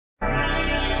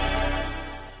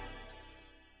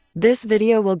This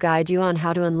video will guide you on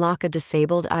how to unlock a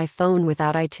disabled iPhone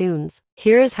without iTunes.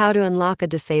 Here is how to unlock a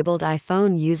disabled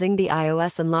iPhone using the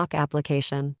iOS Unlock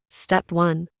application. Step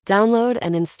 1. Download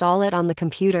and install it on the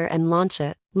computer and launch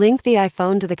it. Link the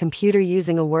iPhone to the computer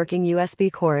using a working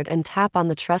USB cord and tap on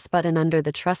the Trust button under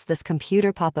the Trust This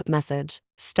Computer pop-up message.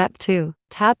 Step 2.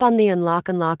 Tap on the Unlock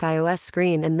iOS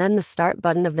screen and then the Start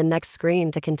button of the next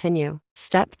screen to continue.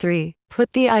 Step 3.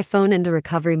 Put the iPhone into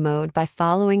recovery mode by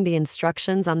following the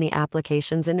instructions on the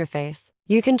application's interface.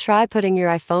 You can try putting your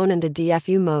iPhone into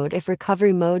DFU mode if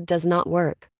recovery mode does not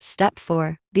work. Step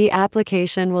 4. The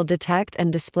application will detect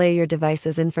and display your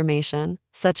device's information,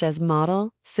 such as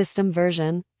model, system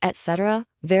version, etc.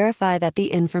 Verify that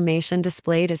the information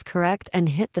displayed is correct and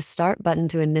hit the Start button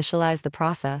to initialize the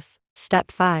process.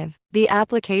 Step 5. The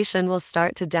application will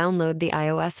start to download the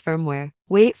iOS firmware.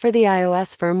 Wait for the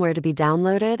iOS firmware to be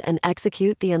downloaded and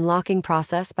execute the unlocking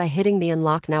process by hitting the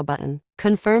Unlock Now button.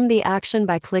 Confirm the action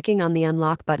by clicking on the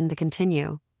Unlock button to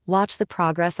continue. Watch the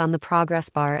progress on the progress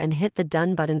bar and hit the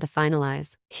Done button to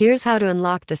finalize. Here's how to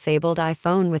unlock disabled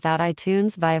iPhone without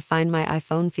iTunes via Find My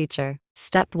iPhone feature.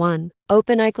 Step 1.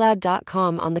 Open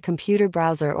iCloud.com on the computer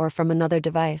browser or from another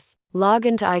device. Log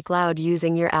into iCloud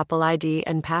using your Apple ID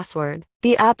and password.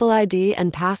 The Apple ID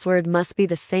and password must be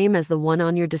the same as the one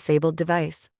on your disabled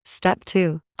device. Step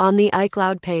 2. On the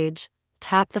iCloud page,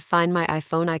 tap the Find My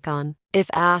iPhone icon. If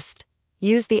asked,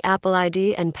 use the Apple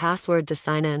ID and password to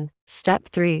sign in. Step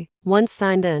 3. Once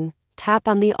signed in, tap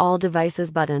on the All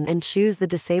Devices button and choose the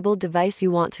disabled device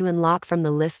you want to unlock from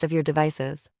the list of your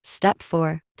devices. Step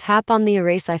 4. Tap on the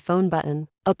Erase iPhone button.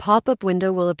 A pop-up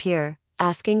window will appear,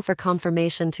 asking for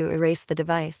confirmation to erase the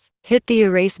device. Hit the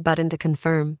Erase button to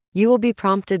confirm. You will be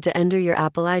prompted to enter your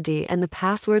Apple ID and the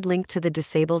password linked to the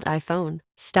disabled iPhone.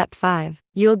 Step 5.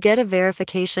 You'll get a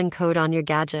verification code on your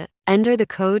gadget. Enter the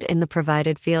code in the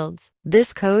provided fields.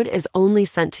 This code is only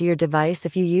sent to your device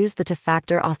if you use the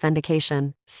two-factor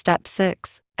authentication. Step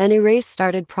 6. An Erase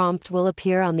Started prompt will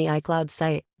appear on the iCloud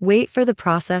site. Wait for the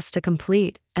process to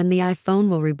complete, and the iPhone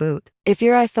will reboot. If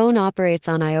your iPhone operates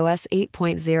on iOS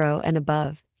 8.0 and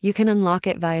above, you can unlock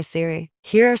it via Siri.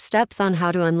 Here are steps on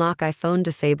how to unlock iPhone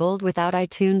disabled without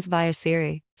iTunes via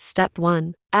Siri. Step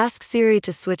 1. Ask Siri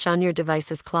to switch on your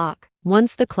device's clock.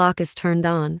 Once the clock is turned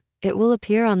on, it will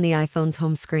appear on the iPhone's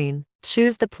home screen.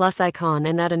 Choose the plus icon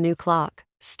and add a new clock.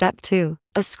 Step 2.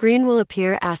 A screen will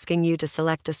appear asking you to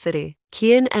select a city.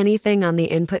 Key in anything on the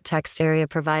input text area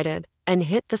provided, and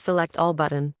hit the Select All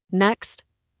button. Next,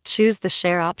 choose the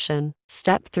Share option.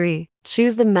 Step 3.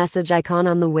 Choose the message icon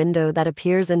on the window that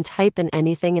appears and type in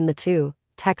anything in the To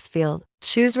text field.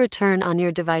 Choose Return on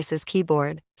your device's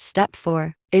keyboard. Step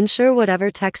 4. Ensure whatever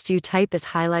text you type is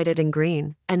highlighted in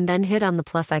green, and then hit on the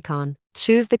plus icon.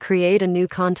 Choose the Create a New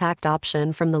Contact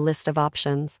option from the list of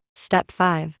options. Step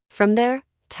 5. From there,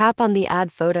 tap on the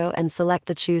Add Photo and select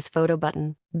the Choose Photo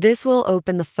button. This will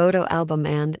open the photo album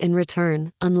and, in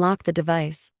return, unlock the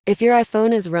device. If your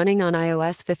iPhone is running on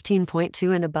iOS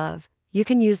 15.2 and above, you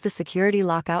can use the Security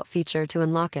Lockout feature to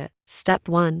unlock it. Step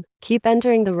 1. Keep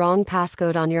entering the wrong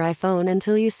passcode on your iPhone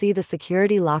until you see the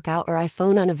Security Lockout or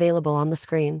iPhone Unavailable on the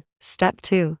screen. Step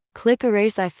 2. Click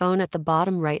Erase iPhone at the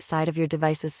bottom right side of your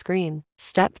device's screen.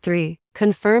 Step 3.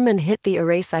 Confirm and hit the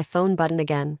Erase iPhone button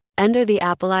again. Enter the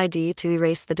Apple ID to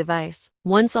erase the device.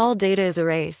 Once all data is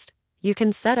erased, you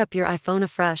can set up your iPhone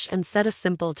afresh and set a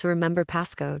simple to remember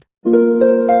passcode.